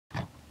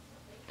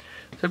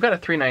So I've got a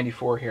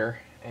 394 here,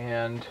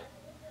 and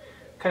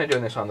kind of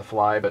doing this on the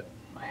fly, but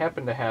I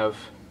happen to have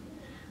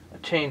a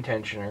chain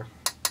tensioner.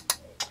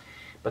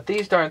 But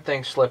these darn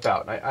things slip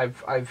out.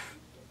 I've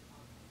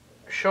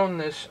shown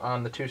this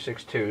on the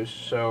 262s,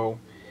 so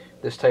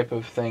this type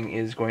of thing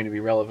is going to be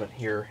relevant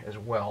here as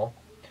well.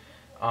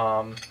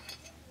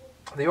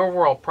 The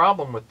overall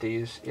problem with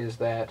these is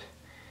that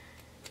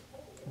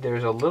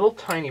there's a little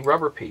tiny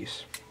rubber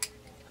piece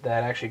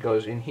that actually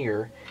goes in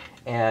here,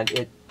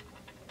 and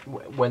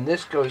when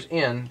this goes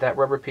in, that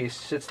rubber piece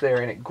sits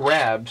there and it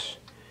grabs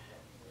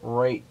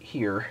right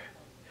here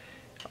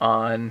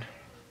on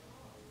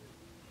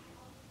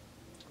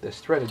this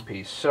threaded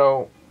piece.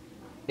 So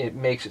it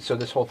makes it so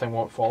this whole thing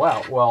won't fall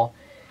out. Well,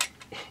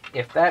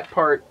 if that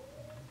part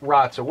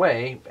rots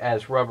away,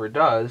 as rubber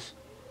does,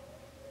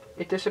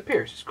 it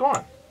disappears. It's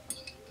gone.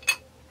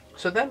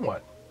 So then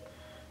what?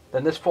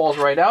 Then this falls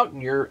right out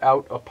and you're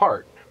out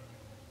apart.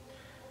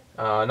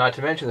 Not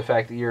to mention the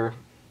fact that your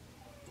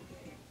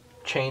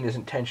chain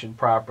isn't tensioned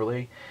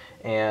properly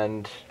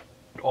and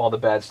all the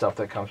bad stuff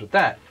that comes with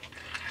that.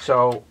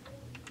 So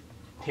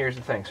here's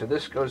the thing. So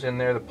this goes in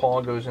there, the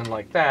pawl goes in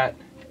like that.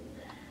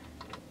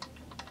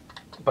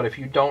 But if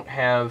you don't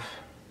have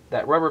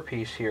that rubber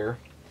piece here,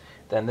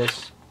 then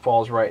this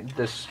falls right,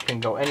 this can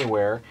go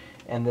anywhere,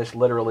 and this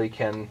literally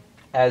can,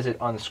 as it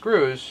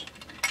unscrews,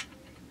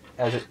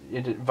 as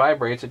it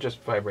vibrates, it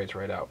just vibrates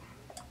right out.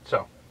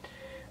 So,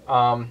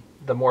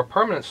 the more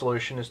permanent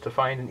solution is to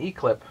find an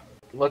E-clip.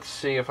 Let's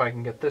see if I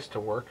can get this to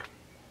work.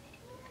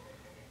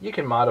 You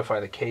can modify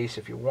the case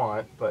if you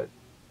want, but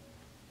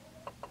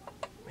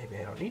maybe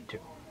I don't need to.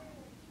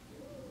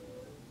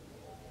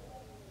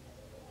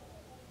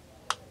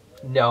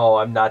 No,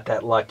 I'm not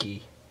that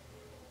lucky.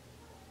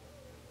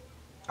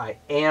 I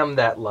am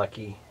that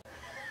lucky.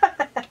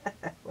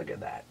 Look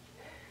at that.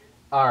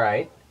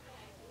 Alright.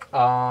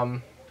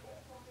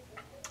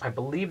 I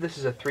believe this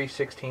is a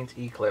 3/16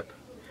 E-clip.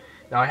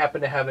 Now I happen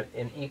to have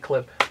an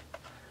E-clip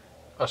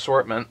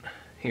assortment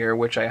here,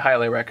 which I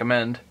highly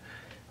recommend.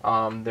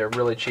 They're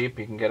really cheap.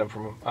 You can get them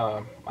from,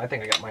 I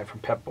think I got mine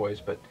from Pep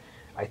Boys, but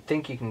I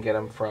think you can get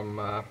them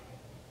from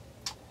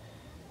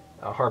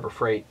Harbor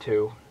Freight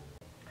too.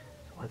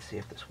 Let's see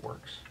if this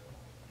works.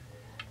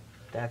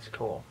 That's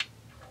cool.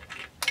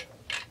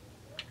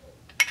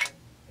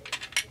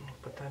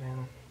 Put that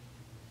in.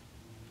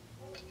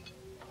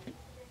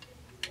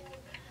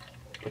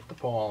 Put the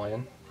ball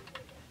in.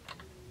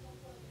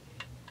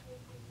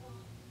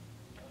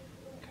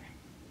 Okay.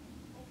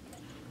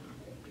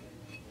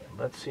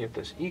 Let's see if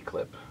this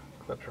E-clip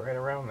clips right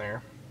around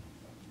there.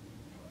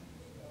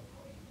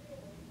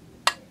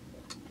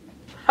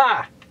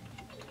 Ha!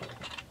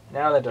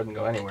 Now that doesn't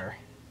go anywhere.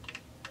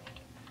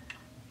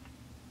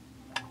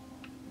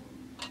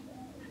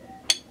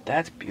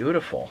 That's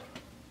beautiful.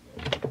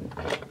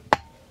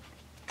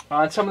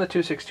 On some of the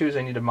 262s,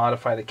 I need to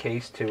modify the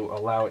case to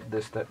allow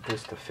this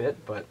to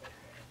fit, but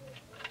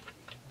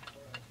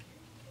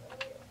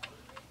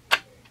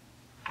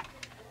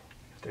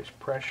if there's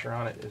pressure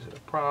on it, is it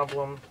a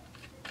problem?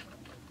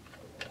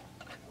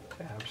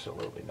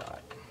 Absolutely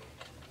not.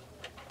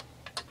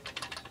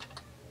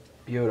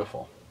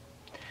 Beautiful.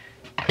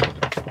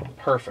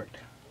 Perfect.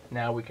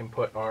 Now we can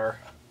put our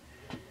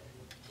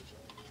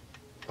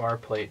bar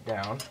plate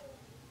down.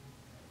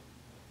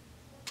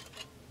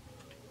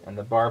 And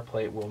the bar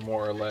plate will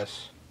more or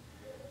less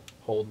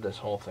hold this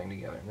whole thing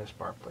together. And this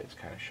bar plate's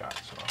kind of shot,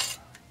 so I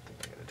think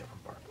I got a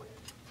different bar plate.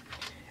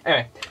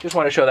 Anyway, just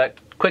want to show that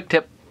quick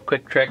tip,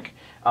 quick trick.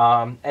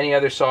 Any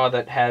other saw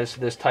that has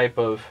this type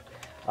of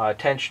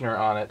tensioner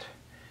on it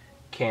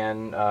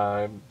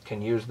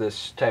can use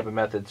this type of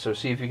method. So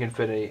see if you can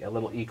fit a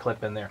little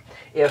E-clip in there.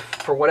 If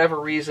for whatever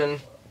reason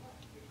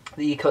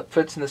the E-clip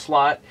fits in the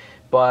slot,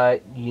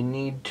 but you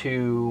need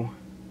to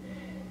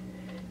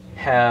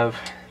have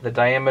the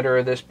diameter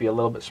of this be a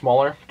little bit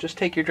smaller, just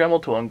take your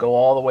Dremel tool and go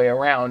all the way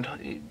around,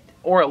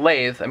 or a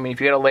lathe. I mean, if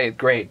you got a lathe,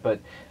 great,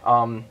 but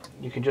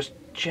you can just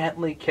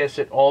gently kiss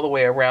it all the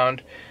way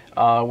around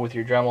with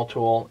your Dremel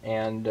tool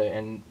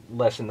and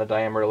lessen the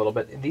diameter a little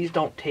bit. These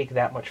don't take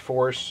that much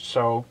force,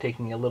 so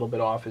taking a little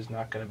bit off is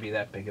not going to be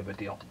that big of a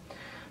deal.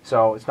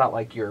 So it's not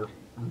like you're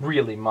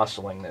really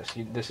muscling this.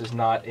 This is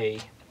not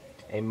a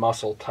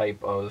muscle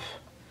type of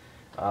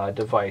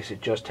device.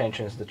 It just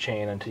tensions the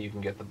chain until you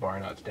can get the bar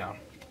nuts down.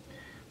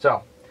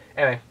 So,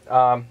 anyway,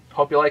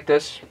 hope you like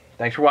this.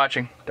 Thanks for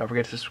watching. Don't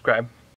forget to subscribe.